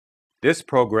This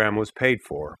program was paid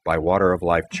for by Water of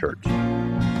Life Church.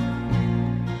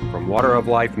 From Water of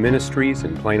Life Ministries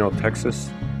in Plano, Texas,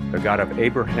 the God of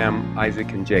Abraham,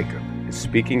 Isaac, and Jacob is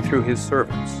speaking through his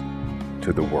servants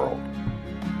to the world.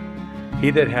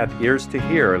 He that hath ears to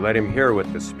hear, let him hear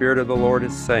what the Spirit of the Lord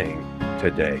is saying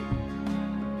today.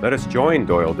 Let us join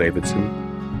Doyle,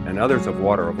 Davidson, and others of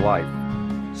Water of Life,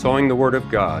 sowing the Word of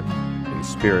God in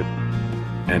spirit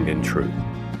and in truth.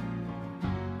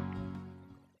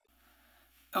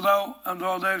 Hello, I'm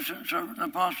Doyle Davidson, servant and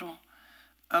apostle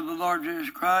of the Lord Jesus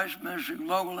Christ, ministering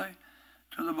globally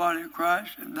to the body of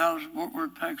Christ in Dallas, Fort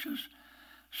Worth, Texas,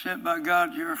 sent by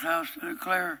God to your house to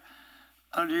declare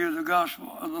unto you the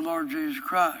gospel of the Lord Jesus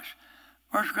Christ.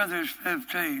 1 Corinthians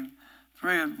 15,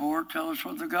 3 and 4 tell us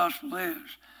what the gospel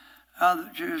is. How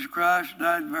that Jesus Christ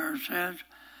died for our sins,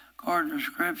 according to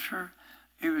Scripture.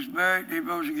 He was buried, and he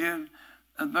rose again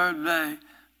the third day,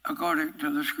 according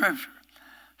to the Scripture.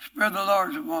 Spirit of the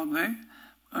Lord is upon me,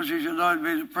 because he's anointed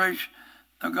me to preach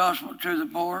the gospel to the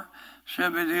poor,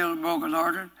 sent me to heal the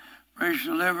brokenhearted, preach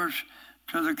deliverance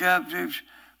to the captives,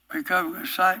 recovering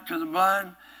sight to the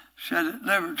blind, set at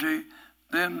liberty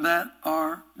them that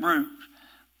are bruised.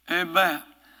 Amen.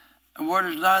 The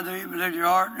word is neither even in your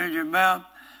heart nor in your mouth,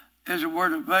 is a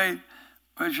word of faith,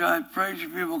 which I preach.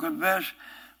 If you will confess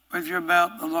with your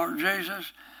mouth the Lord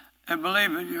Jesus, and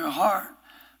believe in your heart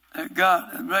that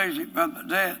God hath raised him from the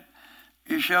dead,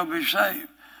 you shall be saved.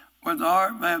 With the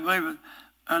heart man believeth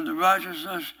unto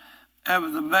righteousness, and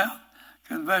with the mouth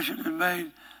confession is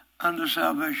made unto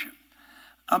salvation.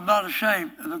 I'm not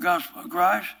ashamed of the gospel of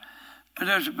Christ. It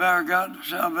is the power of God to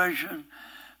salvation,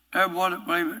 everyone that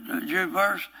believeth, to the Jew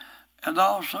first, and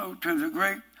also to the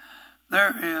Greek.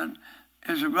 Therein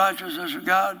is the righteousness of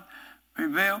God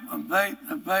revealed from faith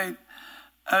to faith,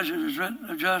 as it is written,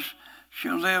 the just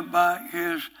shall live by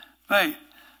his faith.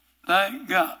 Thank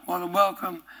God. I want to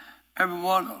welcome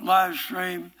everyone on live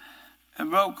stream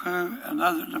and Roku and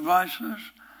other devices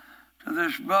to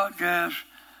this broadcast.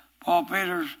 Paul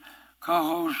Peters,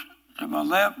 co-host to my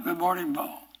left. Good morning,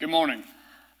 Paul. Good morning.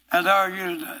 And how are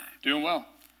you today? Doing well.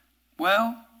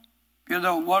 Well, you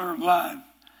know, Water of Life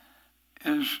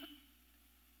is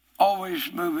always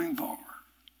moving forward.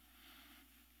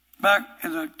 Back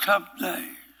in the tough days,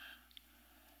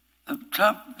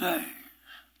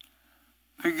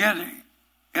 beginning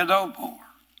in 04,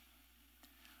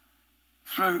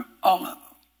 through all of them,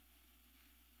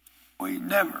 we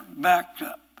never backed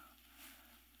up.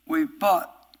 We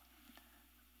fought.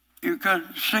 You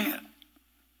couldn't see it,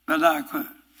 but I could.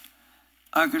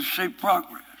 I could see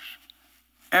progress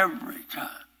every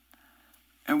time,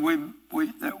 and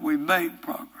we made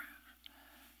progress.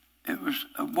 It was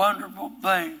a wonderful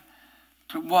thing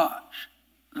to watch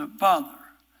the Father,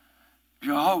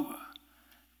 Jehovah,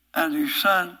 and his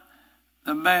Son,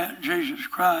 the man Jesus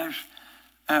Christ,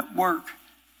 at work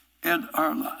in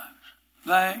our lives.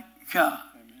 Thank God.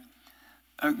 Amen.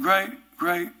 A great,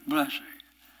 great blessing.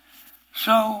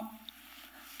 So,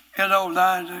 in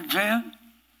 09 and 10,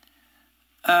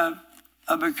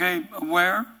 I became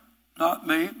aware, not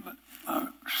me, but our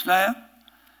staff,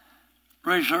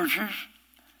 researchers,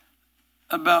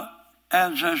 about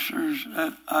ancestors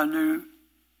that I knew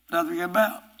nothing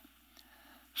about.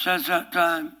 Since that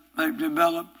time, they've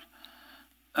developed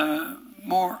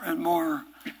more and more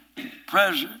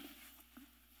present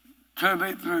to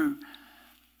me through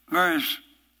various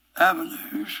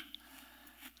avenues.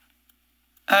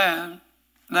 And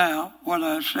now, what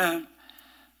I said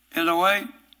in 08,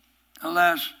 the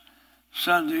last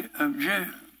Sunday of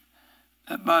June,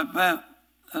 that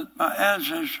my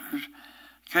ancestors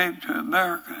came to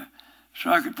America so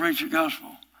I could preach the gospel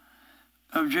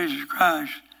of Jesus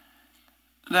Christ.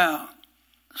 Now,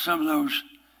 some of those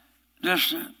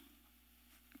distant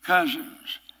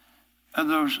cousins of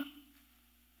those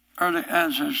early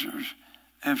ancestors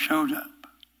have showed up.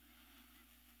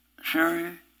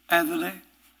 Sherry, Anthony,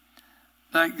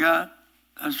 thank God.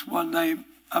 That's one name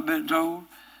I've been told.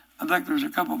 I think there's a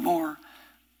couple more,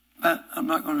 but I'm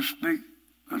not going to speak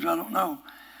because I don't know.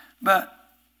 But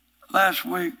last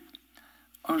week,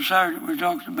 on Saturday, we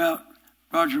talked about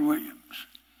Roger Williams.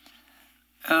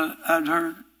 And I'd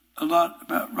heard a lot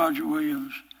about Roger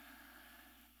Williams.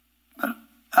 But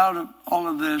out of all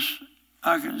of this,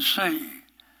 I can see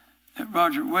that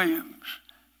Roger Williams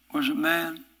was a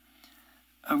man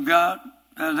of God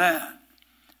that had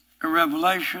a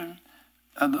revelation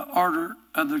of the order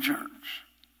of the church.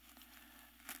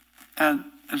 And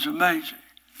it's amazing.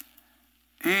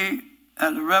 He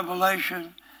had a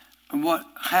revelation of what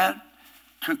had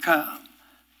to come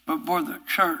before the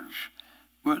church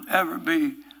would ever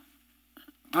be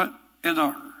put in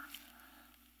order.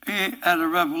 he had a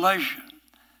revelation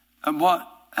of what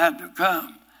had to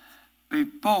come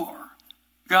before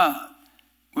God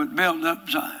would build up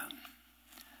Zion.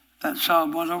 That's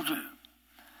Psalm 102.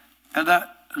 And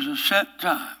that is a set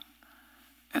time.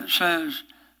 It says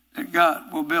that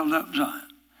God will build up Zion.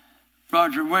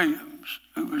 Roger Williams,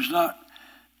 who was not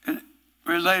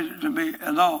related to me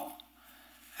at all,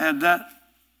 had that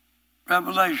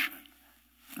revelation,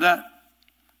 that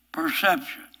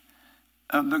perception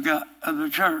of the God, of the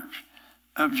church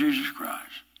of Jesus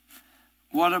Christ.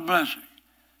 What a blessing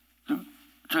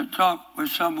to talk with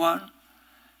someone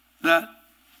that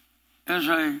is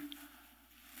a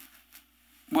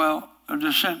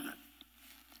descendant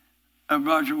of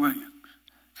Roger Williams.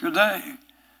 Today,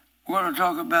 we're going to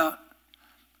talk about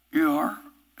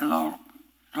and I'll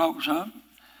talk some,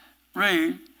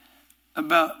 read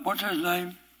about, what's his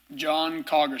name? John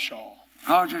Coggeshall.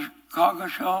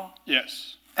 Coggeshall?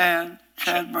 Yes. And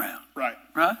Chad Browne. Right.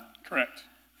 Right? Correct.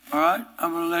 All right,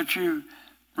 I'm going to let you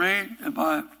read. If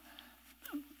I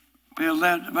feel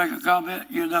led to make a comment,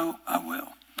 you know I will.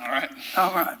 All right.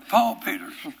 All right, Paul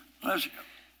Peters, let's go.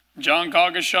 John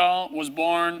Coggeshall was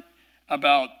born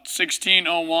about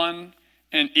 1601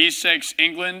 in Essex,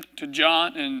 England, to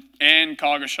John and Anne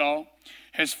Coggeshall.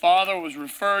 His father was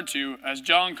referred to as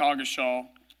John Coggeshall,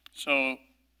 so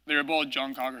they were both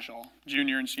John Coggeshall,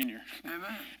 junior and senior.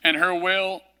 Amen. And her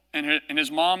will, and his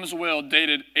mom's will,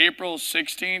 dated April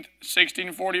 16th,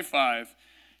 1645.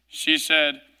 She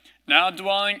said, "Now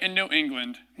dwelling in New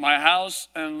England, my house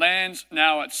and lands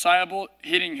now at Sybil,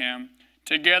 Hittingham,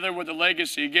 together with the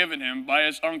legacy given him by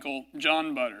his uncle,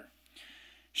 John Butter."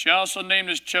 She also named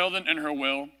his children in her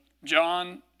will,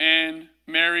 John, Anne,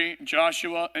 Mary,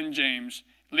 Joshua, and James,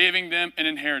 leaving them an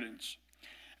inheritance.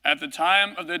 At the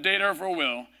time of the date of her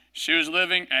will, she was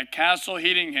living at Castle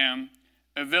Hittingham,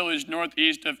 a village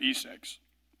northeast of Essex.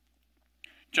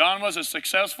 John was a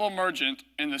successful merchant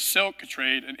in the silk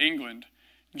trade in England.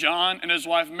 John and his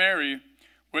wife Mary,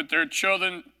 with their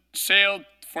children, sailed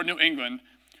for New England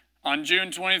on June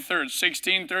 23rd,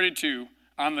 1632,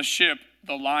 on the ship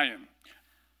the Lion.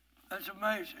 That's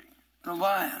amazing. The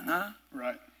Lion, huh?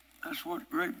 Right. That's what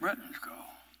Great Britain's called.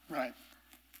 Right.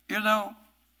 You know,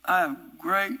 I have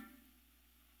great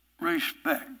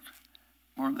respect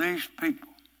for these people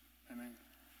Amen.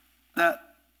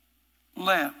 that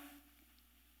left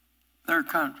their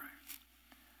country,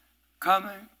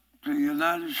 coming to the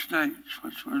United States,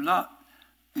 which were not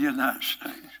the United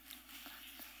States.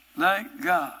 Thank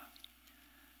God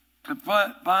to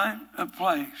find a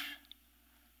place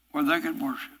where they could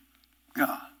worship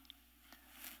God.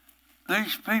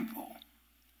 These people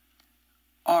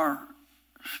are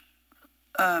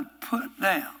put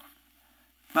down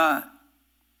by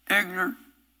ignorant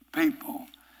people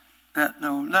that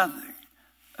know nothing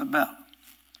about them.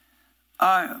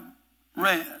 I have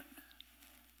read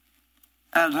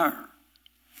and heard.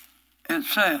 It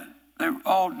said they were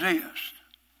all deists.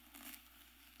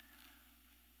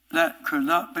 That could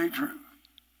not be true.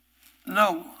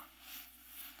 No one,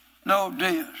 no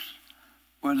deist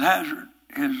would hazard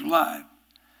his life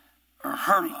or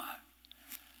her life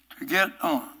to get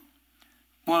on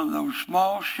one of those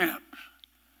small ships,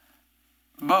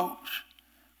 boats.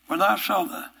 When I saw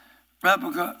the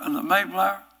replica of the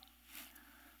Mayflower,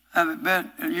 having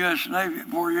been in the U.S. Navy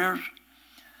 4 years,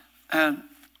 and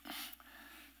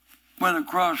went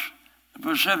across the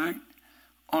Pacific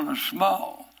on a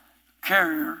small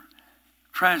carrier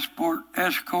transport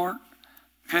escort,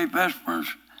 Cape Esperance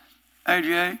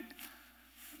 88.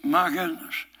 My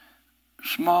goodness,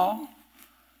 small.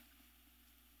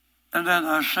 And then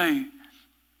I see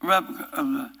replica of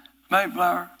the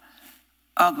Mayflower.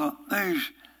 I thought these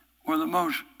were the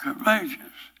most courageous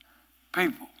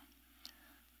people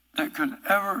that could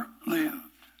ever live,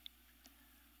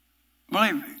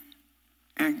 believing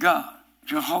in God,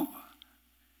 Jehovah,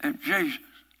 and Jesus,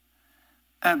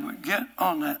 and would get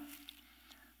on that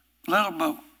little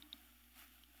boat.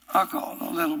 I call it a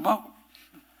little boat.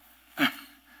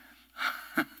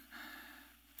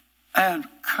 And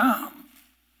come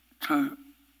to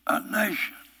a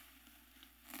nation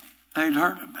they'd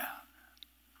heard about.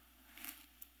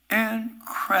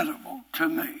 Incredible to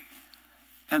me.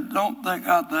 And don't think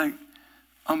I think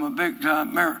I'm a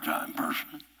big-time maritime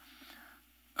person,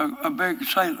 a big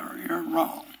sailor. You're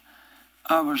wrong.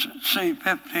 I was at sea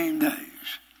 15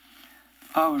 days.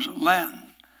 I was a land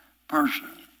person,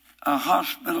 a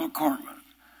hospital corpsman.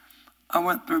 I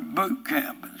went through boot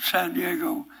camp in San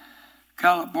Diego,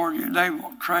 California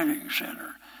Naval Training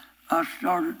Center. I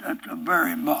started at the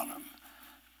very bottom,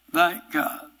 thank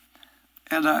God.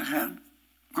 And I had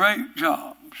great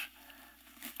jobs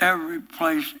every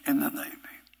place in the Navy.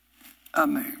 I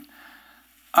mean,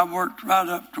 I worked right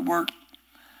up to work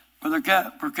for the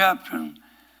Captain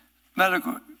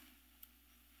Medical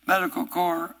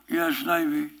Corps, U.S.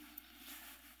 Navy,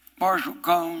 Marshal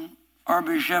Cone,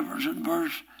 R.B. Shepardson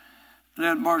first,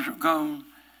 then Marshal Cone,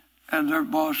 and their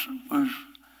boss was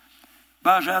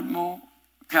Vice Admiral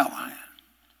Callahan.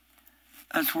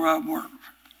 That's where I worked.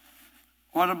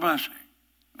 What a blessing,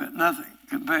 but nothing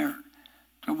compared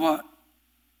to what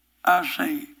I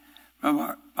see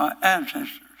from my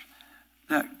ancestors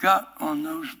that got on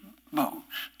those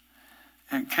boats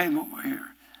and came over here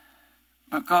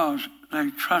because they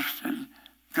trusted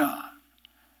God.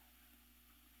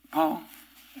 Paul?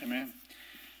 Amen.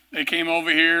 They came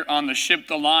over here on the ship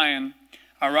the Lion,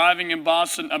 arriving in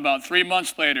Boston about 3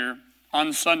 months later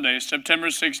on Sunday, September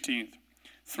 16th.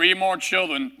 3 more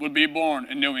children would be born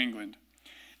in New England.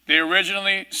 They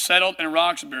originally settled in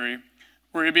Roxbury,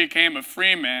 where he became a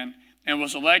free man and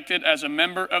was elected as a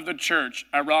member of the church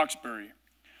at Roxbury.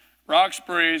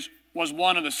 Roxbury was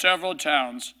one of the several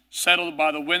towns settled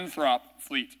by the Winthrop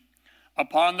fleet.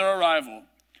 Upon their arrival,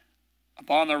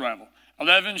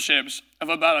 11 ships of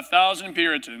about 1,000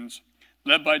 Puritans,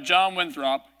 led by John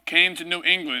Winthrop, came to New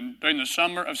England during the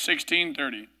summer of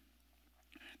 1630.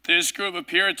 This group of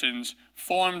Puritans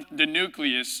formed the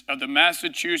nucleus of the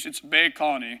Massachusetts Bay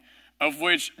Colony, of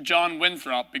which John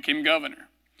Winthrop became governor.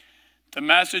 The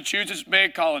Massachusetts Bay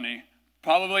Colony,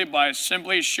 probably by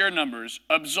simply sheer numbers,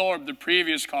 absorbed the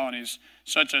previous colonies,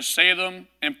 such as Salem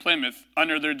and Plymouth,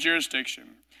 under their jurisdiction.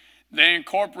 They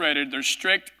incorporated their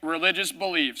strict religious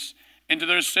beliefs into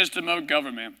their system of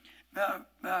government.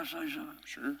 May I say something?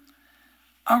 Sure.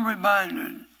 I'm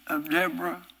reminded of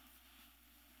Deborah,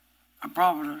 a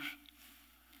prophetess,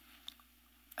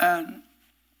 and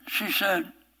she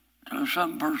said to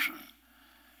some person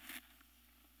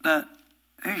that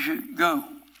he should go.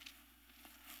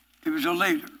 He was a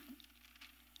leader.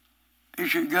 He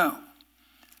should go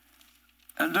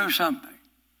and do something.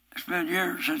 It's been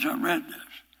years since I read this.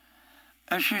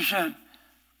 And she said,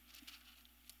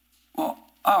 well,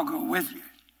 I'll go with you.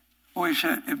 Well, he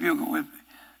said, if you'll go with me.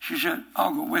 She said,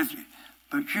 I'll go with you,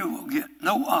 but you will get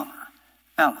no honor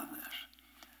out of this.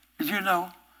 Did you know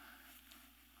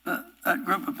that that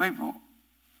group of people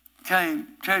came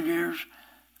 10 years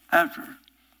after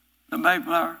the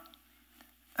Mayflower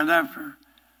and after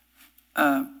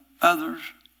others,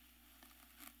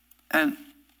 and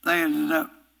they ended up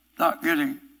not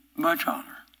getting much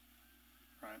honor?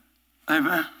 Right.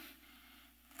 Amen.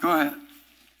 Go ahead.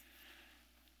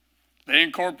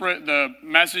 The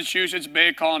Massachusetts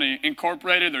Bay Colony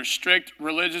incorporated their strict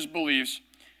religious beliefs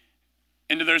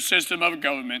into their system of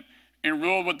government and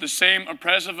ruled with the same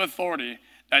oppressive authority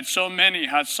that so many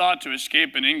had sought to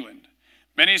escape in England.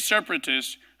 Many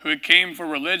separatists who came for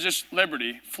religious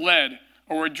liberty fled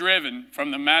or were driven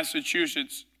from the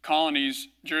Massachusetts colony's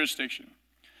jurisdiction.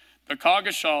 The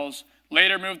Coggeshalls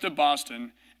later moved to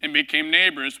Boston and became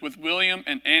neighbors with William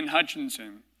and Anne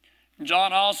Hutchinson.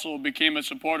 John also became a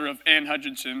supporter of Anne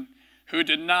Hutchinson, who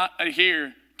did not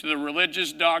adhere to the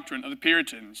religious doctrine of the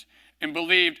Puritans and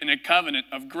believed in a covenant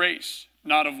of grace,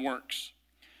 not of works.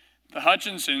 The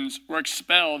Hutchinsons were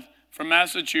expelled from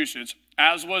Massachusetts,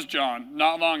 as was John,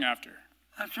 not long after.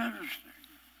 That's interesting.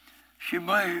 She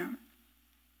believed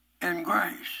in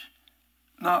grace,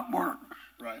 not works.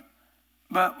 Right.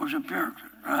 But was a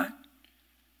Puritan, right?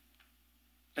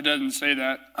 It doesn't say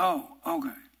that. Oh,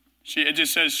 okay. It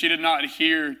just says she did not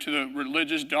adhere to the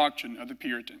religious doctrine of the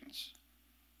Puritans.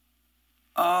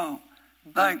 Oh,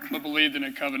 thank you. But believed in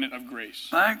a covenant of grace.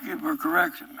 Thank you for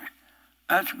correcting me.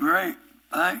 That's great.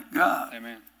 Thank God.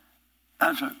 Amen.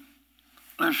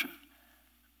 Listen,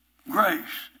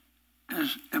 grace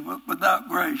is, without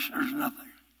grace, there's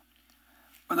nothing.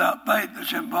 Without faith,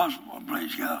 it's impossible to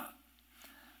please God.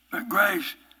 But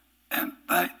grace and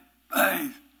faith,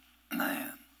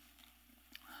 man.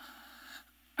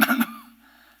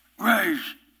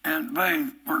 Grace and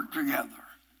faith work together.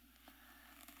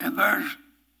 If there's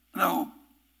no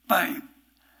faith,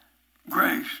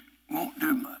 grace won't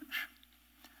do much.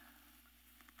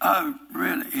 I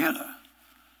really hit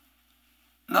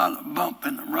not a bump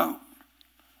in the road.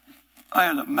 I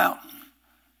had a mountain,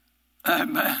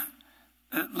 amen,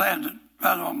 that landed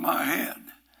right on my head.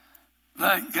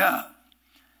 Thank God.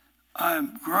 I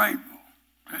am grateful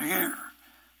to hear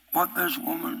what this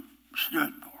woman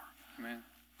stood for. Amen.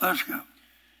 Let's go.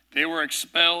 They were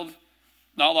expelled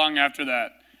not long after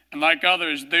that, and like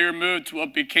others, they were moved to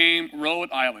what became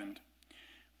Rhode Island.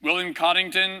 William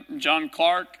Coddington, John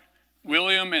Clark,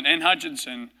 William and Anne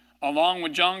Hutchinson, along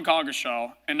with John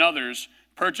Coggeshall and others,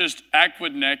 purchased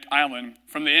Aquidneck Island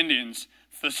from the Indians,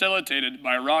 facilitated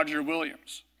by Roger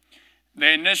Williams.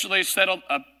 They initially settled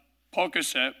at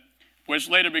Coggeshall, which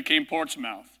later became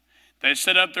Portsmouth. They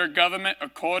set up their government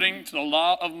according to the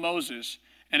law of Moses,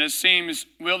 and it seems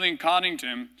William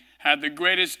Coddington had the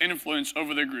greatest influence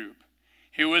over the group.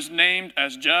 He was named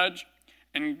as judge,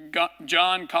 and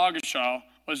John Coggeshall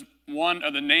was one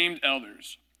of the named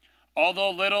elders.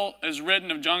 Although little is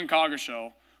written of John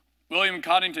Coggeshall, William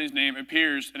Coddington's name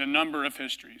appears in a number of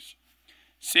histories.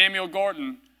 Samuel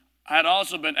Gordon had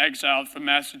also been exiled from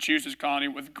Massachusetts colony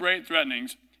with great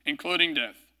threatenings, including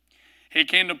death. He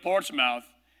came to Portsmouth,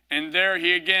 and there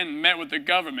he again met with a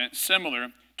government similar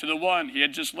to the one he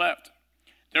had just left.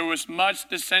 There was much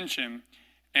dissension,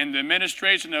 and the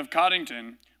administration of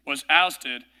Coddington was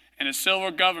ousted, and a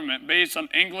civil government based on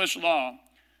English law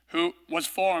was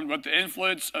formed with the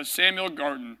influence of Samuel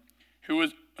Gordon,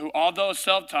 who although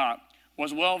self-taught,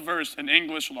 was well versed in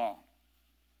English law.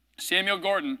 Samuel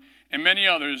Gordon and many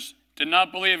others did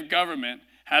not believe government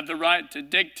had the right to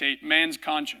dictate man's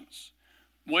conscience.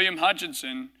 William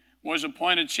Hutchinson was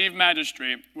appointed chief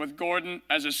magistrate with Gordon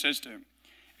as assistant.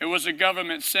 It was a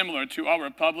government similar to our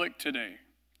republic today.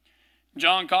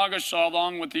 John Coggeshall,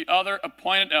 along with the other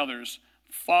appointed elders,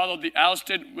 followed the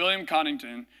ousted William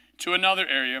Coddington to another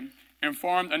area and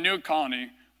formed a new colony,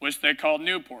 which they called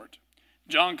Newport.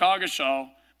 John Coggeshall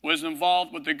was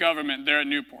involved with the government there at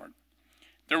Newport.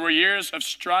 There were years of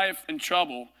strife and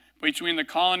trouble between the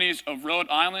colonies of Rhode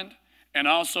Island and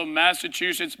also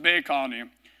Massachusetts Bay Colony,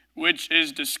 which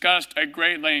is discussed at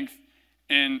great length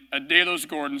in Davidson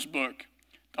Gordon's book,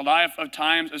 The Life of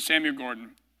Times of Samuel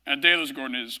Gordon. And Davidson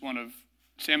Gordon is one of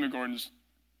Samuel Gordon's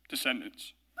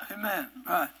descendants. Amen.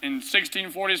 Right. In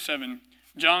 1647,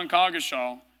 John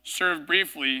Coggeshall served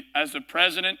briefly as the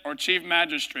president or chief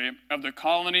magistrate of the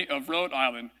colony of Rhode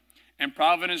Island and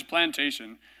Providence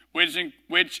Plantation,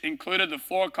 which included the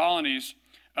 4 colonies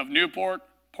of Newport,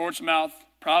 Portsmouth,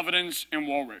 Providence, and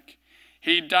Warwick.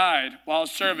 He died while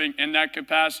serving in that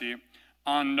capacity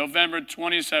on November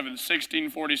 27,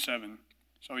 1647.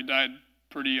 So he died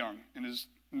pretty young, in his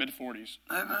mid-40s.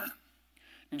 Amen.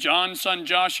 John's son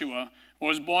Joshua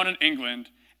was born in England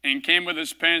and came with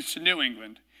his parents to New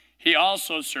England. He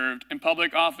also served in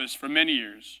public office for many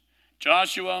years.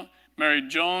 Joshua married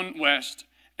Joan West,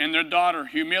 and their daughter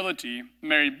Humility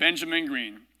married Benjamin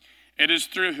Green. It is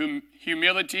through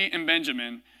Humility and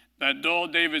Benjamin that Doyle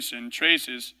Davidson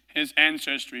traces his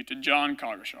ancestry to John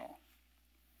Coggeshall.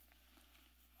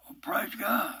 Well, praise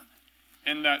God.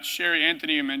 And that Sherry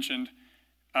Anthony mentioned,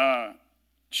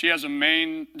 she has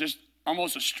just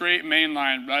almost a straight main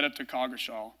line right up to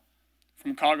Coggeshall,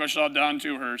 from Coggeshall down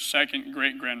to her second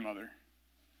great-grandmother.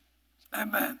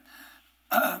 Amen.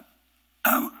 I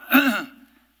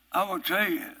will tell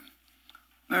you,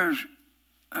 there's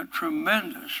a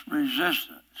tremendous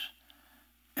resistance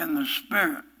in the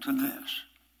spirit to this.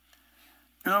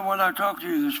 You know, when I talked to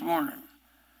you this morning,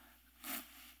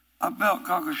 I felt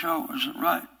Coggeshall was the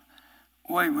right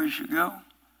way we should go.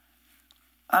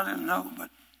 I didn't know,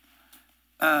 but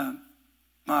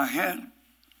my head,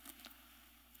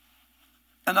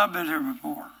 and I've been here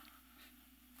before.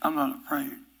 I'm not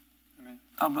afraid. Amen.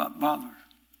 I'm not bothered.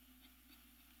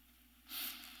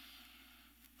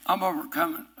 I'm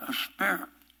overcoming a spirit.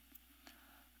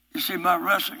 You see, my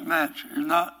wrestling match is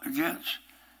not against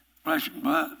flesh and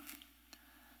blood,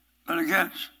 but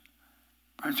against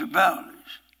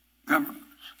principalities, governments,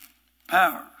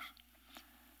 powers,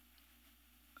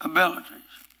 abilities,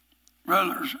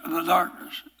 rulers of the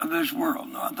darkness of this world.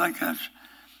 No, I think that's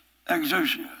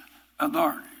exousia,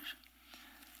 authorities.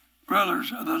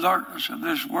 Rulers of the darkness of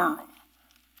this world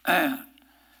and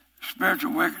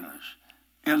spiritual wickedness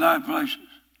in high places.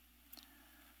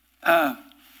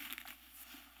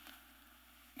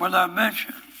 When I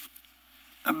mentioned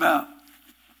about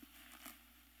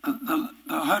the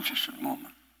Hutchinson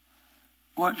woman,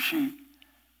 what she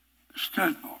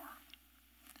stood for,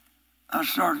 I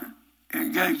started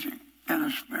engaging in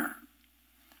a spirit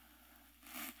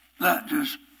that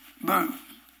just moved.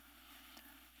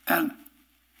 And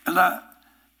I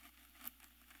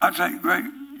take great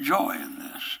joy in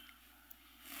this.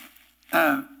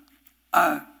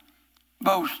 I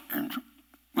boast in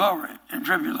glory in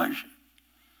tribulation.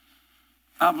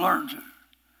 I've learned to.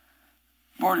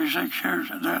 46 years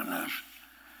of doing this.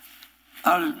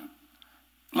 I didn't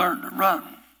learn to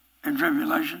run in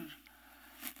tribulations,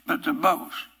 but to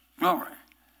boast, glory.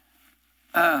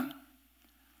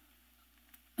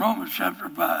 Romans chapter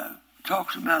 5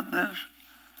 talks about this.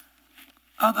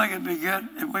 I think it'd be good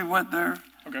if we went there.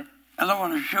 Okay. And I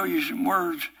want to show you some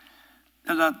words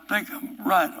that I think I'm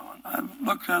right on. I've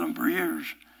looked at them for years,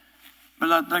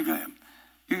 but I think I am.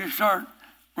 You can start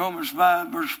Romans 5,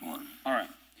 verse 1. All right.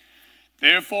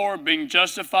 Therefore, being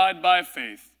justified by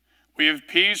faith, we have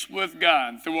peace with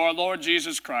God through our Lord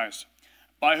Jesus Christ,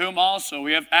 by whom also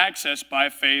we have access by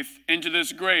faith into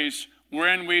this grace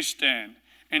wherein we stand,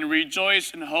 and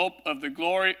rejoice in hope of the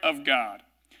glory of God.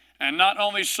 And not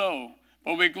only so,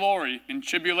 but we glory in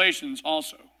tribulations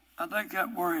also. I think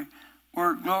that word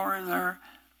glory there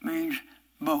means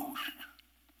boast.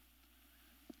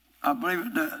 I believe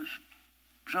it does.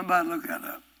 Somebody look that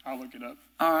up. I'll look it up.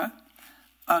 All right.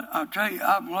 I'll tell you,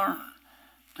 I've learned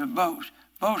to boast.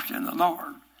 Boast in the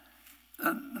Lord,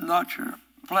 not your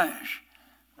flesh.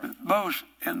 But boast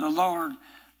in the Lord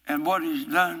and what He's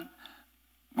done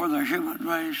for the human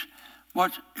race,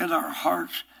 what's in our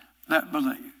hearts that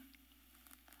believe.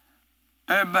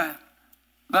 Amen.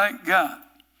 Thank God.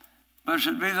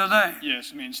 Blessed be the day.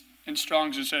 Yes, it means in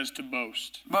Strong's it says to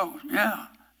boast. Boast, yeah.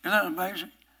 Isn't that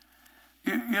amazing?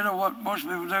 You know what most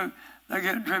people do? They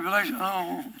get in tribulation.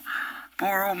 Oh,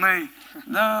 poor old me.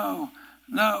 No,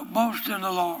 boast in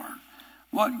the Lord.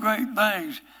 What great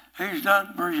things He's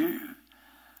done for you.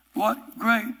 What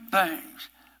great things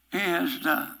He has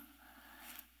done.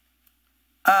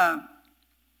 I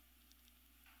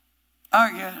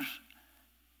guess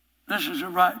this is the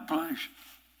right place.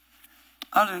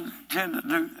 I didn't intend to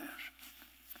do this.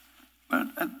 But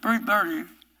at 3:30,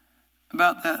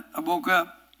 about that, I woke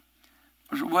up,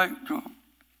 was awake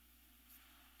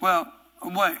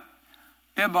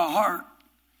in my heart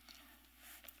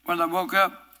when I woke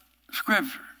up,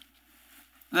 Scripture,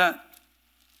 that,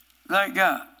 thank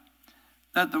God,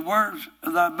 that the words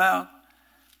of thy mouth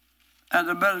and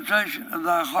the meditation of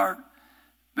thy heart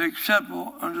be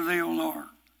acceptable unto thee, O Lord.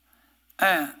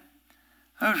 And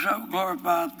whoso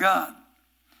glorifieth God,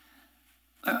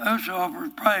 whoso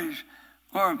offers praise,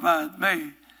 glorifieth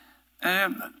me,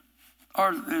 and him that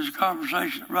ordereth his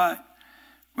conversation right,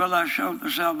 will I show the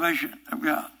salvation of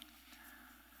God.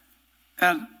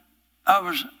 And I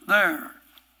was there,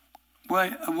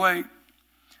 awake,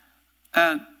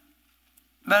 and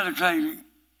meditating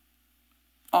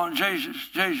on Jesus,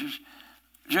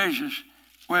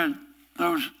 when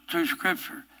those two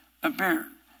scriptures appeared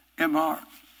in my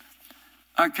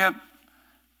heart.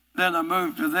 Then I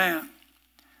moved to them,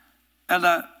 and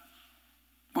I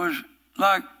was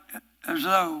like as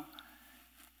though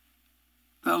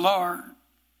the Lord,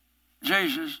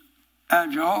 Jesus,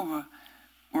 and Jehovah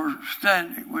were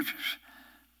standing, which is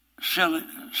silly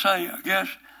to say, I guess,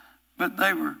 but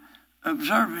they were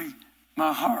observing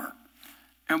my heart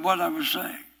and what I was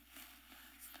saying.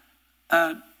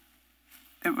 And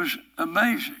it was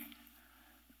amazing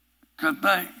to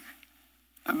think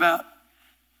about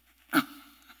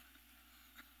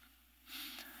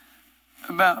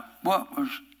what was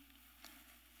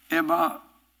in my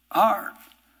heart.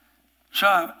 So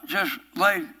I just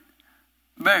laid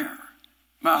bare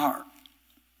my heart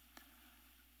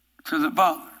to the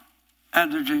Father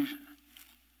and to Jesus.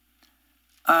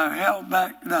 I held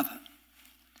back nothing,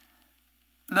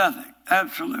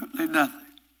 absolutely nothing.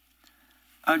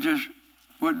 I just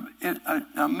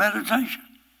a meditation.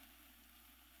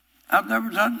 I've never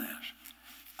done this.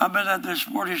 I've been at this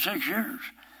 46 years,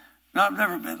 and I've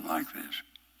never been like this.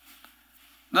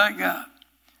 Thank God.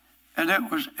 And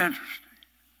it was interesting.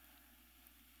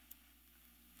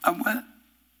 I went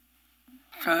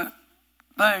to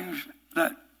things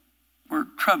that were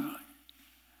troubling.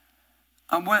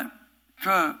 I went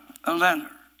to a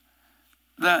letter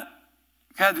that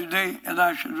Kathy D and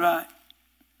I should write,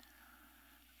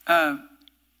 and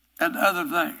other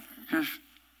things, just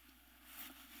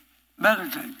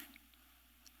meditating.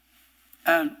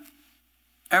 And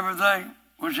everything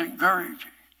was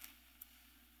encouraging.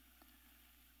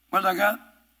 When I got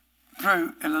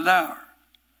through in an hour,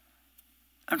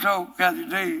 I told Kathy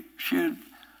D she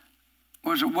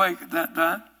was awake at that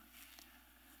time,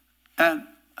 and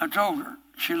I told her,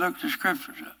 she looked the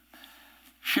scriptures up.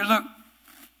 She looked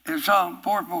in Psalm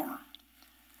 4:4.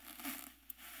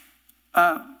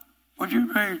 Would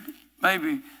you read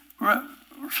maybe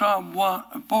Psalm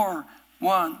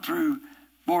 4:1 through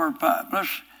 4:5?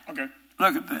 Let's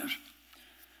look at this.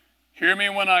 Hear me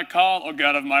when I call, O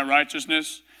God of my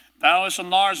righteousness. Thou hast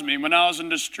enlarged me when I was in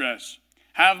distress.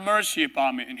 Have mercy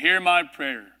upon me and hear my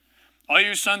prayer. All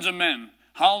you sons of men,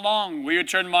 how long will you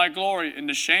turn my glory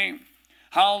into shame?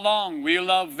 How long will you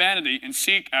love vanity and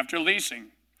seek after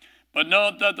leasing? But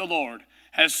know that the Lord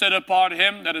has set apart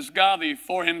him that is godly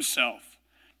for himself.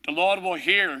 The Lord will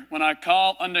hear when I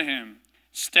call unto him.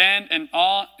 Stand in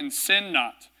awe and sin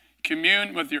not.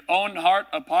 Commune with your own heart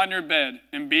upon your bed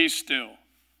and be still.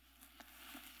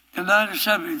 In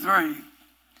 1973,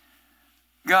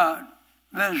 God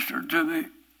ministered to me,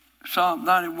 Psalm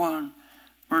 91,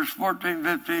 verse 14,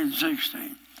 15,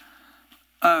 16.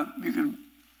 You can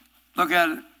look at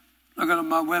it on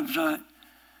my website.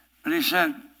 But he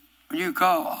said, when you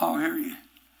call, I'll hear you.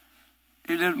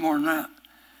 He did more than that.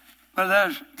 But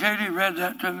as Katie read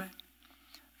that to me,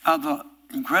 I thought,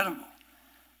 incredible.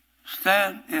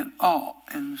 Stand in awe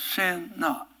and sin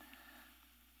not.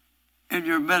 In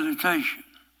your meditation,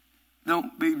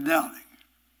 don't be doubting.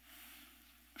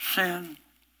 Sin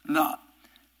not.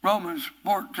 Romans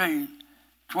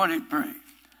 14:23.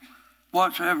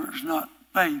 Whatsoever is not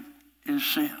faith is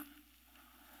sin.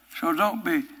 So don't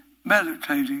be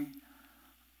meditating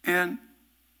in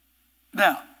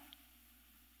doubt.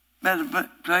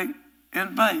 Meditate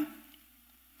in faith.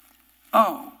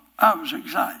 Oh, I was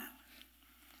excited.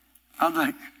 I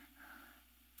think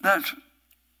that's,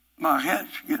 my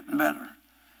head's getting better.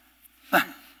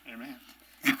 Amen.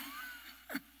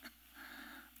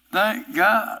 Thank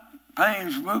God,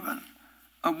 pain's moving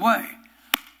away.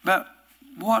 But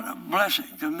what a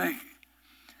blessing to me.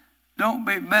 Don't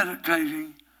be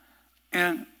meditating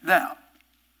in doubt,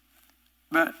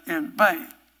 but in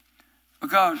faith.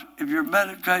 Because if you're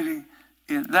meditating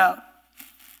in doubt,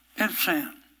 it's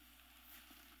sin.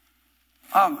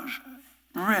 I was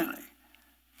really,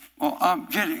 I'm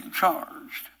getting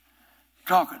charged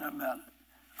talking about it.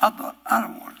 I thought, I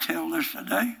don't want to tell this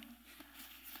today.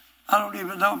 I don't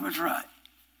even know if it's right.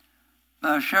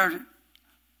 But I shared it.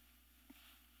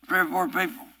 3 or 4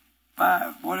 people,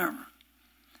 5, whatever.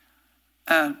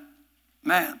 And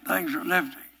man, things are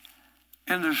lifting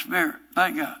in the spirit.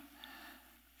 Thank God.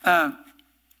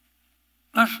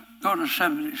 Let's go to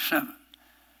 77.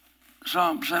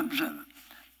 Psalm 77.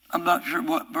 I'm not sure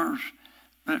what verse,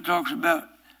 but it talks about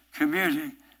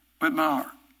communing with my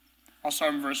heart. I'll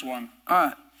start in verse 1. All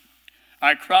right.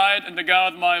 I cried unto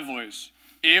God with my voice,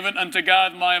 even unto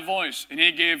God my voice, and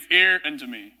he gave ear unto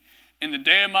me. In the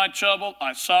day of my trouble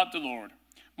I sought the Lord.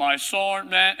 My soul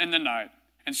ran in the night,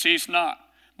 and ceased not.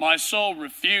 My soul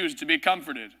refused to be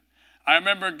comforted. I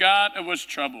remember God and was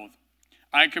troubled.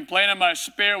 I complained, and my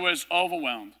spirit was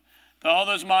overwhelmed. The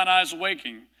others mine eyes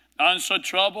waking. I am so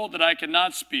troubled that I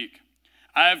cannot speak.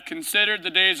 I have considered the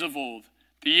days of old,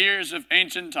 the years of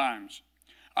ancient times.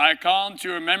 I call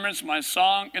to remembrance my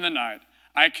song in the night.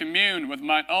 I commune with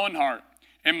my own heart,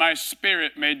 and my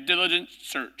spirit made diligent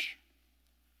search.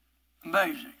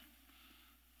 Amazing.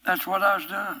 That's what I was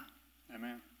doing.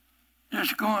 Amen.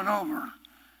 Just going over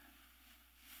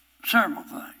several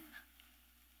things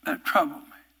that troubled me.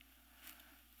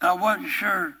 I wasn't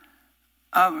sure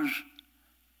I was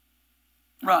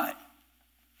right.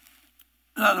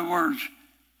 In other words,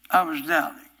 I was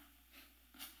doubting.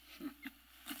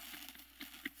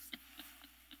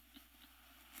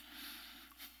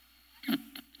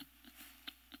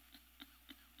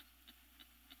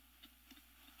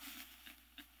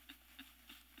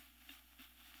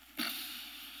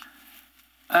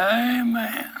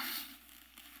 Amen.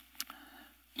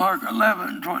 Mark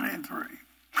 11:23.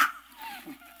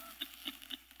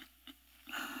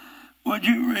 Would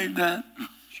you read that?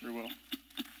 Sure will.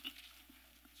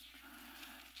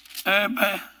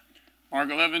 Amen. Mark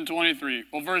 11:23.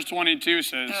 Well, verse 22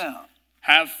 says, Yeah.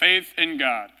 Have faith in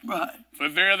God. Right. For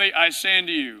verily I say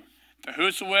unto you, that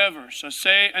whosoever shall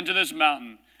say unto this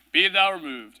mountain, Be thou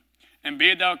removed, and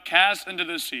be thou cast into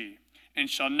the sea, and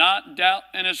shall not doubt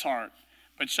in his heart,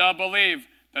 but shall believe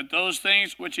that those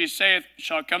things which he saith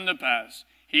shall come to pass,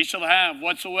 he shall have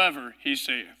whatsoever he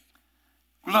saith.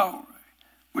 Glory.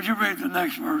 Would you read the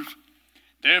next verse?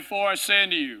 Therefore I say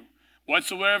unto you,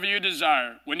 whatsoever you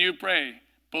desire, when you pray,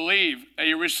 believe that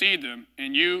you receive them,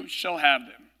 and you shall have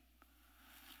them.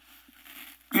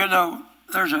 You know,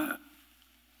 there's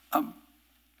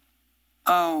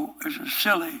it's a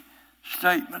silly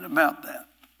statement about that.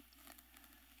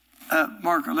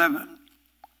 Mark 11.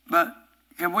 But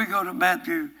can we go to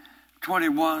Matthew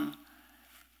 21,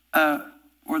 about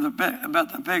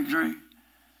the fig tree?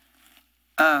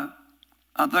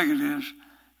 I think it is.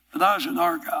 But I was in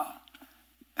Argyle,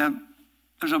 and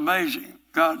it was amazing.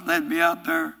 God led me out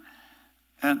there,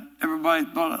 and everybody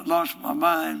thought I'd lost my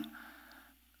mind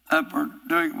for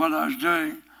doing what I was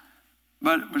doing,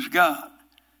 but it was God.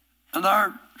 And I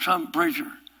heard some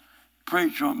preacher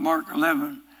preach on Mark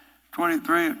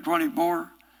 11:23 and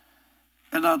 24,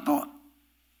 and I thought,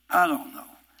 I don't know.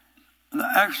 And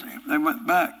actually, they went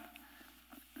back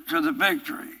to the fig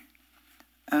tree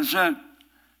and said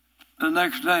the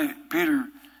next day, Peter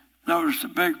noticed the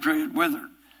fig tree had withered.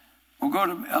 We'll go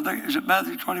to, I think, is it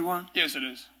Matthew 21? Yes, it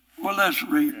is. Well, let's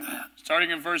read that.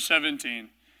 Starting in verse 17.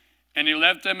 And he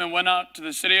left them and went out to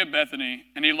the city of Bethany,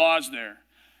 and he lodged there.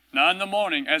 Now in the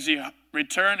morning, as he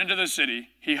returned into the city,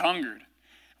 he hungered.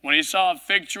 When he saw a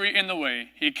fig tree in the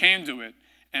way, he came to it,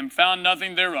 and found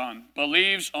nothing thereon, but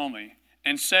leaves only,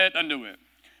 and said unto it,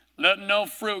 Let no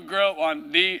fruit grow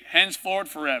on thee henceforth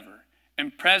forever.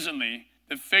 And presently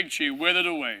the fig tree withered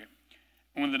away.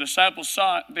 And when the disciples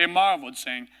saw it, they marveled,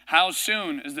 saying, How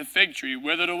soon is the fig tree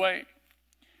withered away?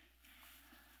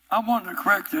 I want to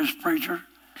correct this preacher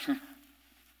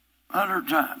 100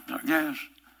 times, I guess.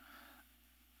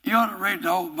 You ought to read the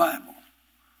whole Bible.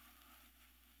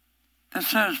 It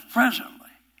says, presently,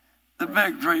 the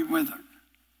fig tree withered.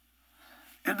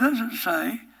 It doesn't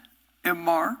say in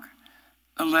Mark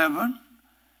 11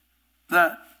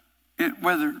 that it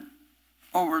withered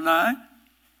overnight.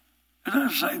 It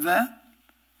doesn't say that.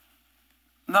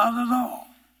 Not at all.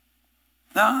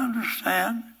 Now I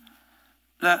understand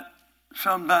that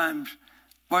sometimes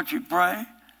what you pray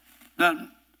doesn't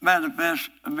manifest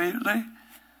immediately.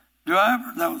 Do I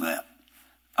ever know that?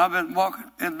 I've been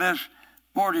walking in this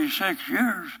 46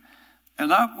 years,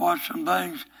 and I've watched some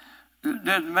things that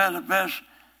didn't manifest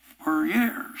for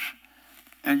years.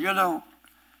 And you know,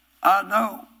 I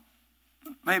know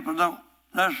people don't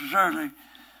necessarily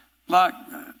like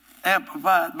the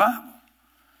Amplified Bible,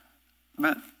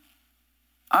 but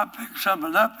I picked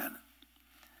something up in it.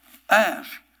 Ask.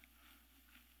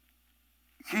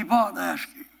 Keep on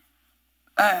asking.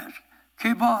 Ask.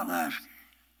 Keep on asking.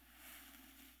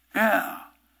 Yeah.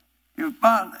 You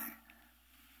finally.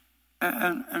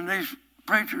 And these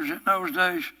preachers in those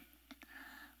days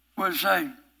would say,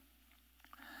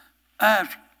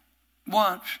 ask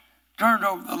once, turn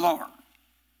over the Lord.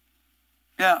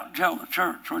 Yeah, tell the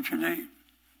church what you need.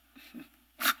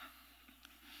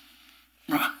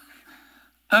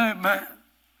 Amen.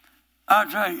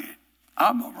 I tell you,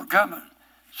 I'm overcoming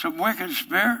some wicked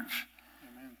spirits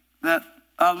that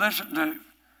I listen to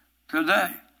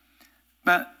today.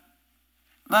 But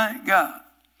thank God,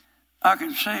 I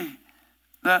can see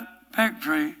that fig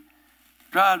tree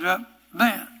dried up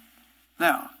then.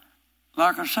 Now,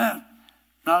 like I said,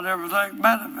 not everything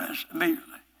manifests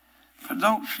immediately. But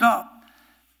don't stop.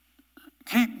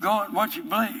 Keep going what you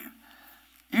believe.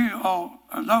 You all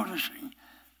are noticing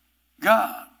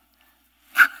God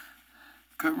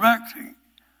correcting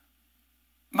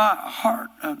my heart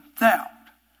of doubt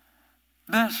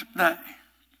this day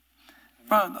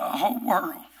from the whole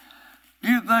world. Do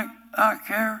you think I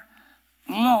care?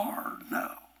 Lord,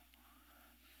 no.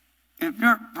 If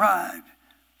your pride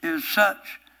is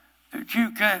such that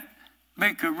you can't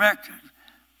be corrected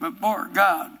before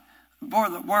God, before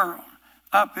the world,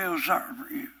 I feel sorry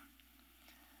for you.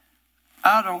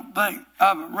 I don't think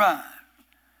I've arrived.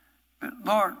 But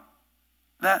Lord,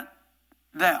 that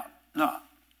doubt not.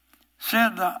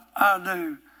 Sin that I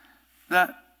knew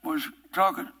that was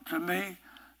talking to me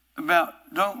about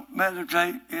don't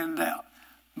meditate in doubt.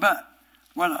 But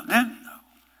what I didn't know,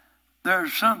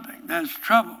 there's something that's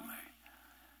troubled me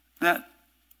that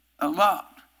a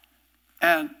lot.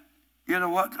 And you know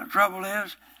what the trouble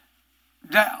is?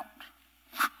 Doubt.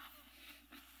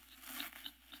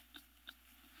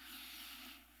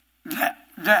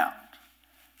 Doubt.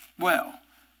 Well,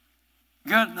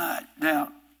 good night,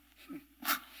 doubt.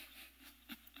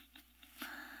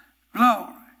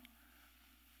 Glory.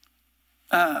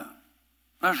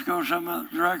 Let's go some other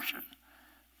direction.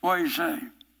 What do you say?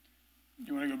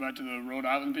 You want to go back to the Rhode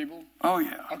Island people? Oh,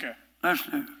 yeah. Okay. Let's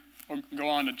do it. We'll go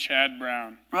on to Chad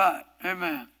Browne. Right.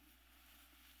 Amen.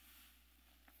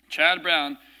 Chad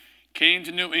Browne came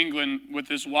to New England with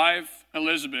his wife,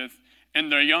 Elizabeth,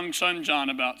 and their young son, John,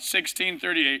 about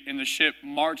 1638 in the ship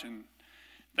Martin.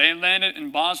 They landed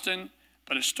in Boston,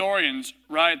 but historians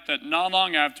write that not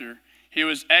long after, he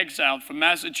was exiled from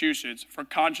Massachusetts for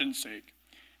conscience sake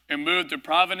and moved to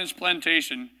Providence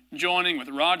Plantation, joining with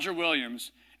Roger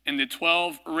Williams and the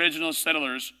 12 original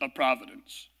settlers of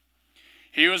Providence.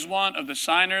 He was one of the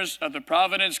signers of the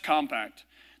Providence Compact,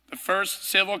 the first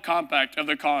civil compact of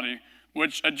the colony,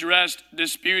 which addressed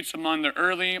disputes among the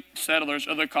early settlers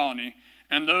of the colony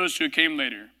and those who came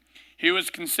later. He was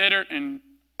considered an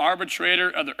arbitrator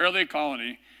of the early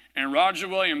colony, and Roger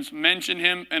Williams mentioned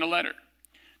him in a letter.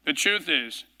 The truth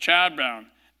is, Chad Browne,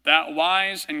 that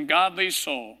wise and godly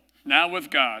soul, now with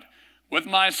God, with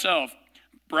myself,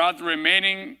 brought the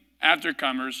remaining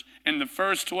aftercomers in the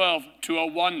first 12 to a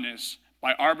oneness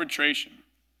by arbitration.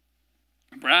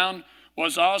 Browne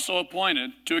was also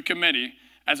appointed to a committee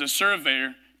as a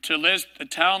surveyor to list the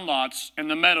town lots and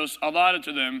the meadows allotted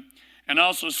to them, and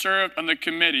also served on the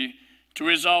committee to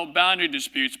resolve boundary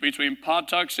disputes between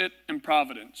Pawtuxet and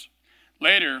Providence.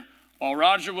 Later, while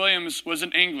Roger Williams was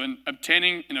in England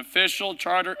obtaining an official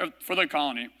charter for the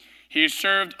colony, he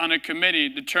served on a committee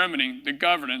determining the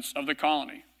governance of the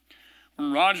colony.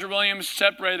 When Roger Williams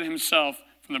separated himself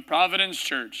from the Providence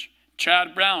Church,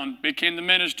 Chad Browne became the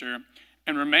minister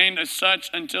and remained as such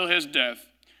until his death,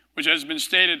 which has been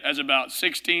stated as about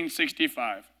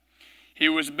 1665. He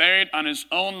was buried on his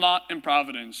own lot in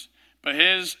Providence, but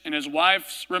his and his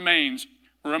wife's remains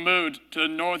were removed to the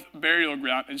North Burial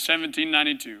Ground in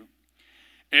 1792.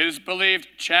 It is believed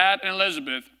Chad and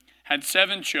Elizabeth had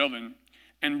 7 children,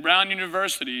 and Brown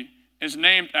University is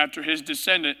named after his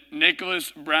descendant,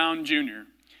 Nicholas Brown Jr.,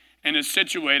 and is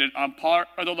situated on part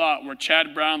of the lot where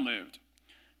Chad Browne lived.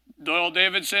 Doyle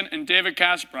Davidson and David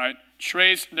Caspright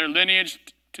traced their lineage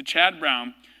to Chad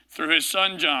Browne through his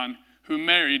son John, who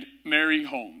married Mary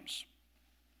Holmes.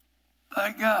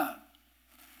 Thank God.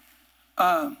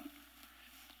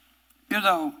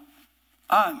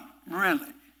 I'm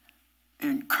really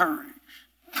encouraged.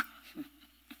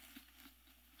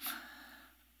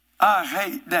 I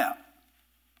hate doubt.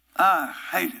 I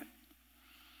hate it.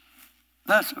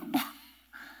 That's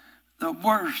the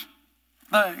worst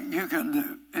thing you can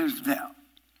do is doubt.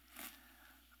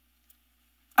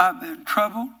 I've been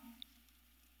troubled,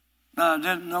 but I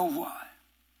didn't know why.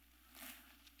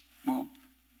 Well,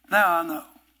 now I know.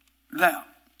 Doubt.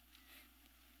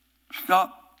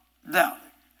 Stop doubting.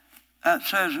 That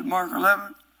says in Mark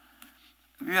 11,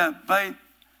 if you have faith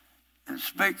and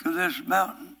speak to this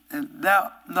mountain and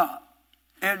doubt not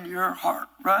in your heart,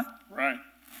 right? Right.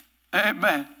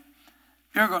 Amen.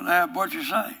 You're going to have what you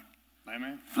say.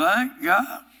 Amen. Thank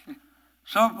God.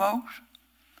 Some folks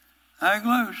hang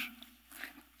loose.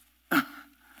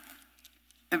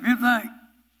 If you think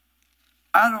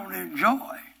I don't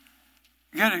enjoy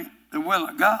getting the will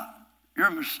of God, you're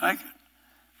mistaken.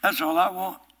 That's all I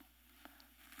want.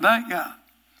 Thank God.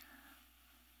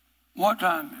 What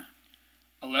time is it?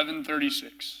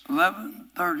 11:36.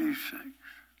 11:36.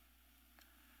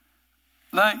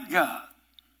 Thank God.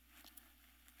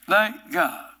 Thank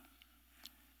God.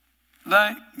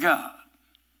 Thank God.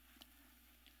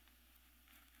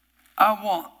 I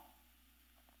want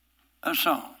a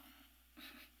song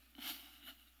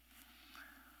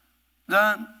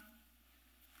done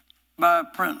by a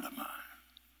friend of mine.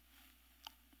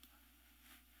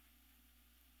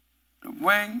 The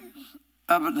Wings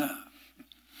of a Dove.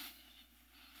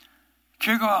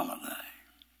 Chico holiday.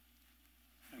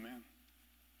 Amen.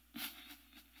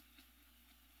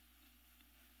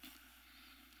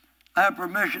 I have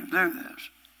permission to do this.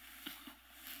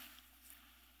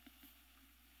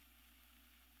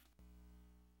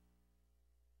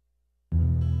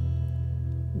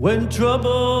 When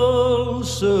trouble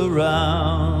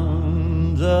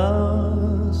surrounds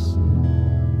us,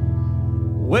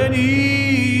 when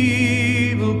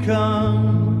evil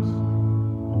comes,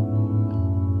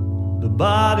 the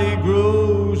body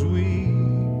grows weak,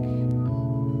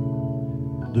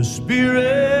 the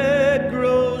spirit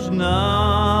grows numb.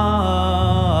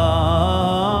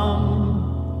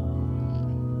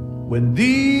 When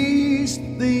these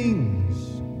things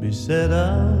beset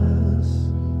us,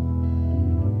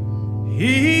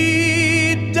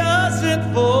 He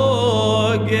doesn't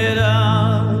forget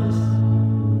us.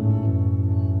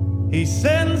 He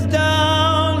sends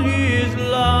down His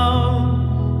love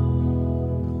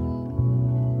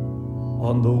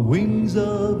on the wings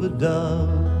of a dove,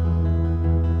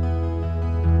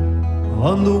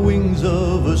 on the wings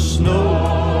of a snow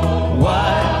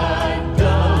white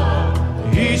dove.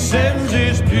 He sends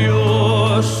His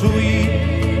pure,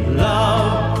 sweet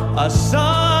love, a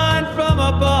sign from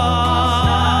above,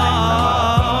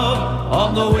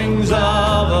 on the wings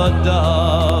of a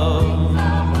dove.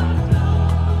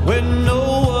 When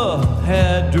Noah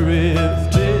had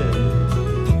drifted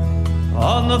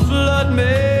on the flood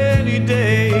many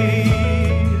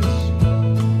days,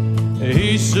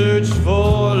 he searched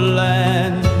for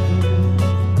land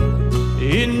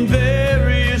in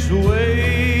various ways.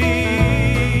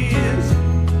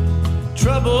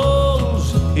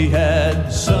 Troubles he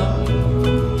had some,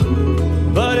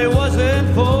 but it wasn't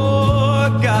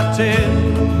forgotten.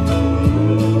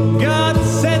 God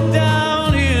sent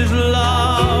down His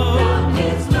love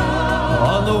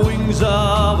on the wings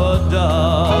of a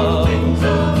dove,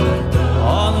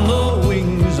 on the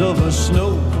wings of a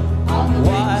snow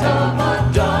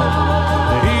white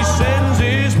dove. He sends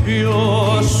His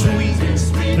pure, sweet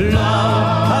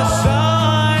love, a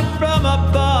sign from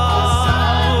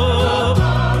above,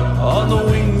 on the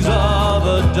wings of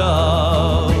a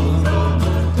dove.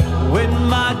 When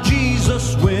my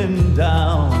Jesus went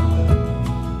down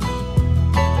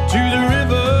to the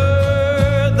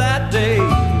river that day,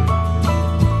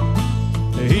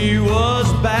 He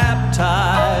was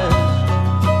baptized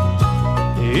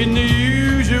in the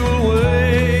usual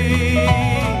way.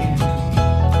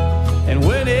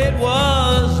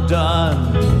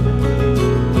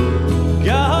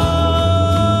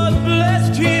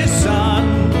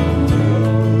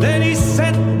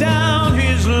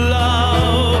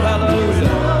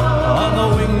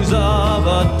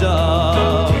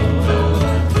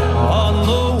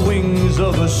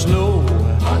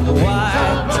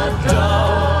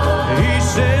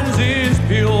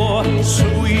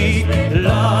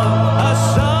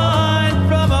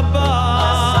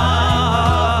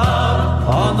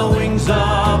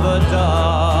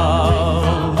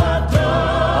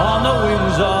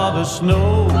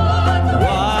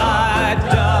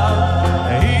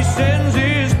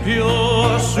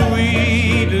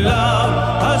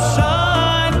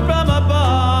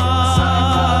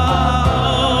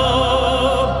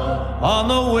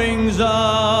 wings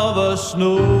of a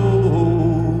snow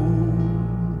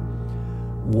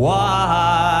white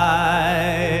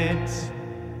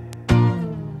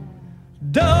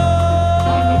dove.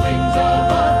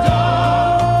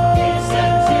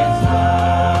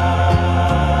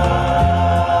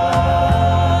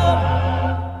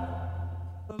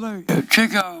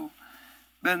 Chico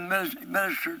been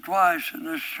ministered twice in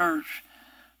this church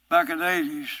back in the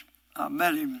 80s. I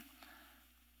met him,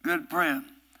 good friend.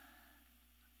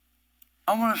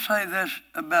 I want to say this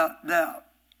about doubt.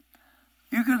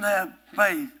 You can have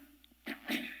faith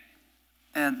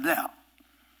and doubt.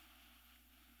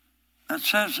 That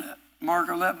says that, Mark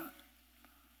 11.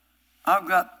 I've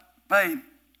got faith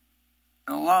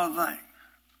in a lot of things.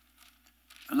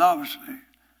 And obviously,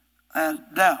 I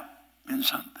had doubt in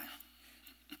something.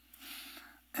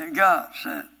 And God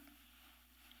said,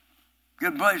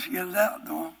 good place to get it out,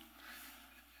 Doyle.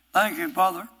 Thank you,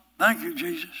 Father. Thank you,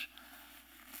 Jesus.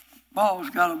 Paul's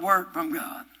got a word from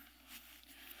God.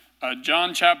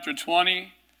 John chapter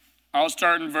 20, I'll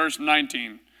start in verse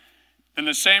 19. Then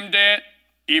the same day at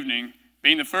evening,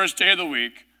 being the first day of the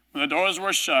week, when the doors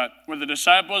were shut, where the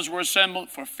disciples were assembled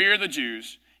for fear of the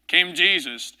Jews, came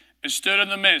Jesus and stood in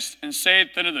the midst and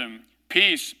saith unto them,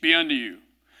 Peace be unto you.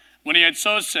 When he had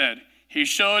so said, he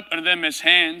showed unto them his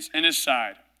hands and his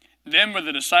side. Then were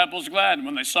the disciples glad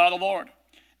when they saw the Lord.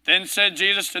 Then said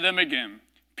Jesus to them again,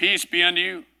 Peace be unto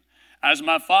you. As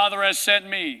my Father has sent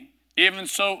me, even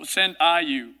so send I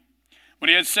you. When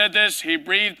he had said this, he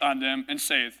breathed on them and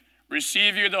saith,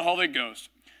 Receive you the Holy Ghost.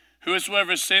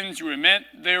 Whosoever sins you remit,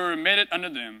 they were remitted unto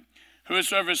them.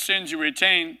 Whosoever sins you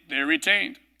retain, they are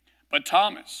retained. But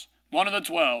Thomas, one of the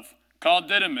 12, called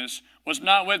Didymus, was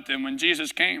not with them when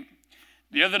Jesus came.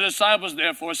 The other disciples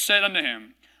therefore said unto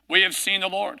him, We have seen the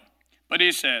Lord. But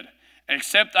he said,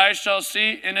 Except I shall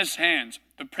see in his hands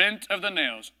the print of the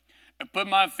nails, and put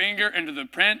my finger into the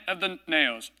print of the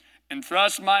nails, and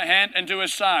thrust my hand into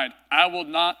his side, I will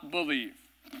not believe.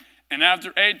 And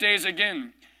after 8 days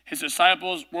again, his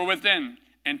disciples were within,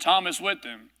 and Thomas with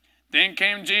them. Then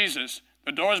came Jesus,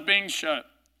 the doors being shut,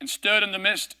 and stood in the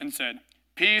midst, and said,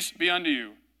 Peace be unto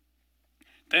you.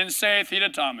 Then saith he to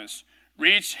Thomas,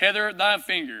 Reach hither thy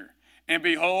finger, and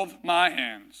behold my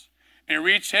hands. And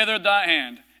reach hither thy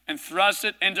hand, and thrust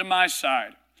it into my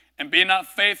side. And be not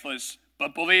faithless,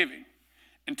 but believing.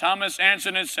 And Thomas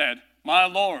answered and said, My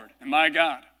Lord and my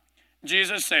God.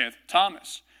 Jesus saith,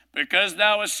 Thomas, because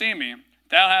thou hast seen me,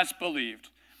 thou hast believed.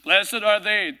 Blessed are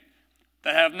they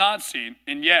that have not seen,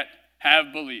 and yet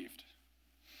have believed.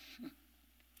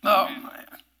 Oh, man,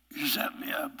 you set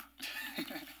me up.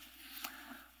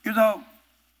 You know,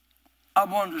 I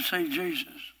wanted to see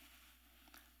Jesus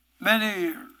many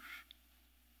years,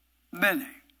 many.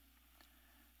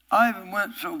 I even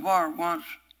went so far once,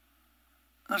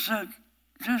 I said,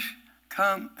 just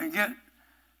come and get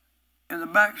in the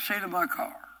back seat of my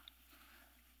car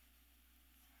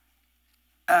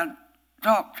and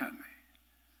talk to me.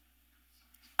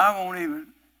 I won't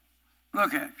even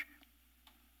look at you.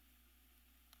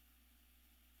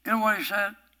 You know what he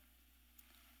said?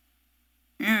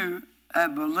 You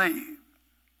have believed,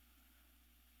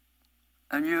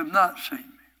 and you have not seen me.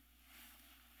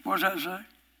 What does that say?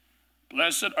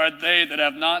 Blessed are they that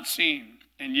have not seen,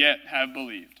 and yet have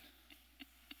believed.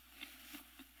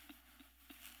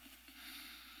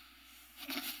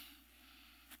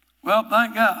 Well,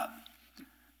 thank God.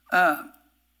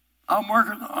 I'm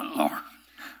working on it, Lord,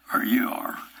 or you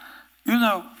are. You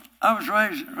know, I was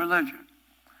raised in religion,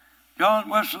 John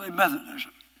Wesley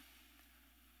Methodism.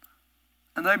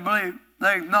 And they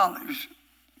acknowledged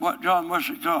what John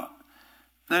Wesley taught.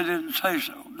 They didn't say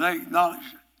so. They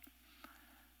acknowledged it.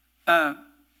 A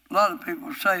lot of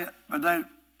people say it, but they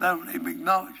don't even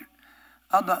acknowledge it.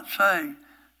 I'm not saying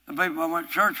the people I went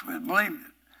to church with believed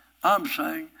it. I'm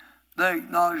saying they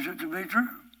acknowledged it to be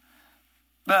true.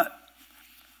 But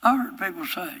I heard people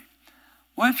say,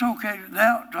 well, it's okay to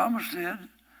doubt. Thomas did.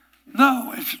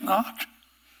 No, it's not.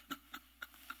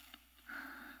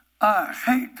 I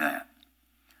hate that.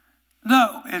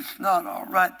 No, it's not all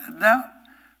right to doubt.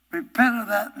 Repent of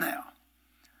that now.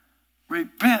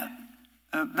 Repent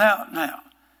of doubt now.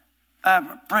 I have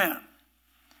a friend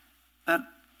that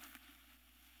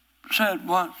said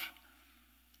once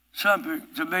something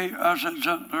to me, I said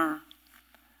something to her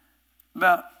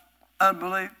about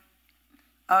unbelief.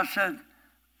 I said,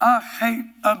 I hate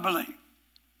unbelief.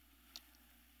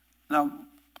 Now,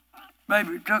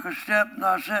 maybe took a step and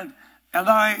I said, and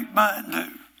I hate mine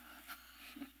too.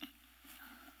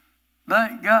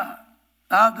 Thank God,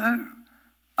 I do.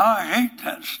 I hate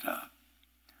that stuff.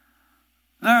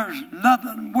 There's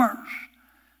nothing worse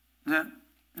than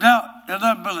doubt and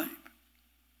unbelief.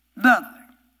 Nothing.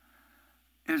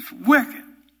 It's wicked.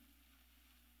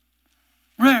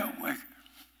 Real wicked.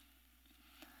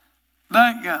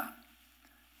 Thank God.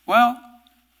 Well,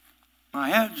 my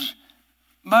head's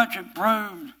much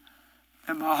improved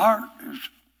and my heart is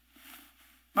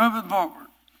moving forward.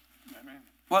 Amen.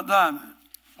 What time is it?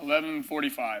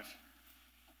 11:45.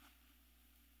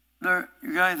 You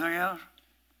got anything else?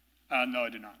 No, I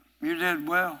do not. You did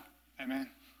well. Amen.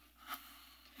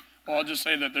 Well, I'll just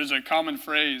say that there's a common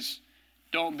phrase,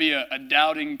 don't be a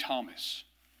doubting Thomas.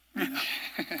 Yeah,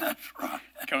 that's right.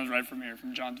 It comes right from here,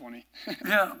 from John 20.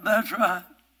 Yeah, that's right.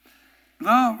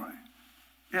 Glory.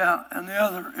 Yeah, and the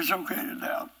other, it's okay to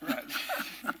doubt. Right.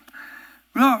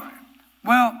 Glory.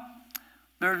 Well,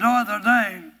 there's no other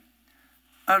name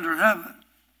under heaven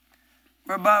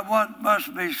whereby one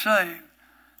must be saved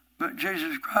but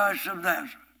Jesus Christ of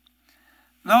Nazareth.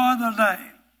 No other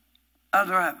name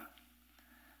under heaven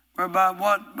whereby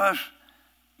one must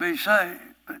be saved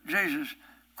but Jesus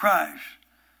Christ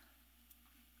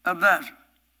of Nazareth.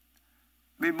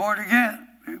 Be born again.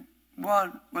 Be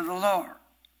one with the Lord.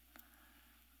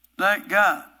 Thank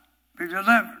God. Be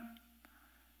delivered.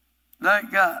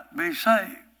 Thank God. Be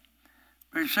saved.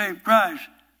 Receive Christ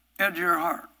into your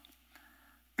heart.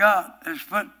 God has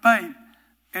put faith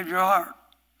in your heart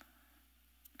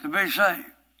to be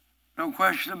saved. No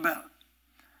question about it.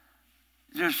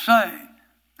 Just say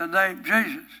the name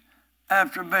Jesus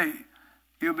after me.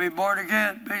 You'll be born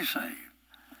again, be saved.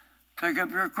 Take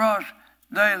up your cross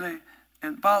daily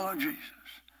and follow Jesus.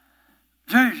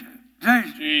 Jesus,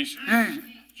 Jesus, Jesus,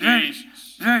 Jesus, Jesus,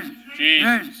 Jesus,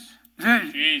 Jesus, Jesus,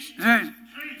 Jesus, Jesus,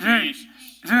 Jesus,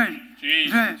 Jesus, Jesus.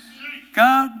 Jesus.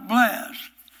 God bless.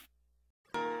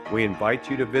 We invite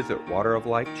you to visit Water of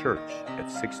Life Church at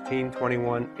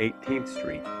 1621 18th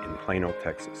Street in Plano,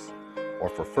 Texas. Or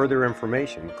for further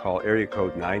information, call area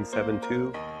code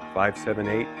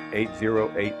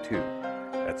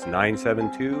 972-578-8082. That's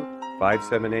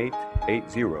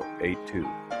 972-578-8082.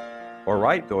 Or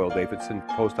write Doyle Davidson,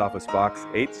 Post Office Box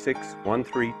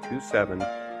 861327,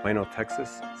 Plano,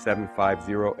 Texas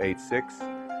 75086.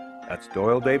 That's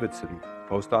Doyle Davidson,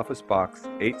 Post Office Box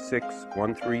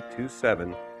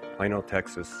 861327, Plano,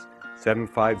 Texas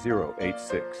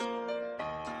 75086.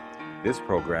 This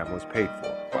program was paid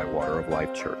for by Water of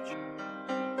Life Church.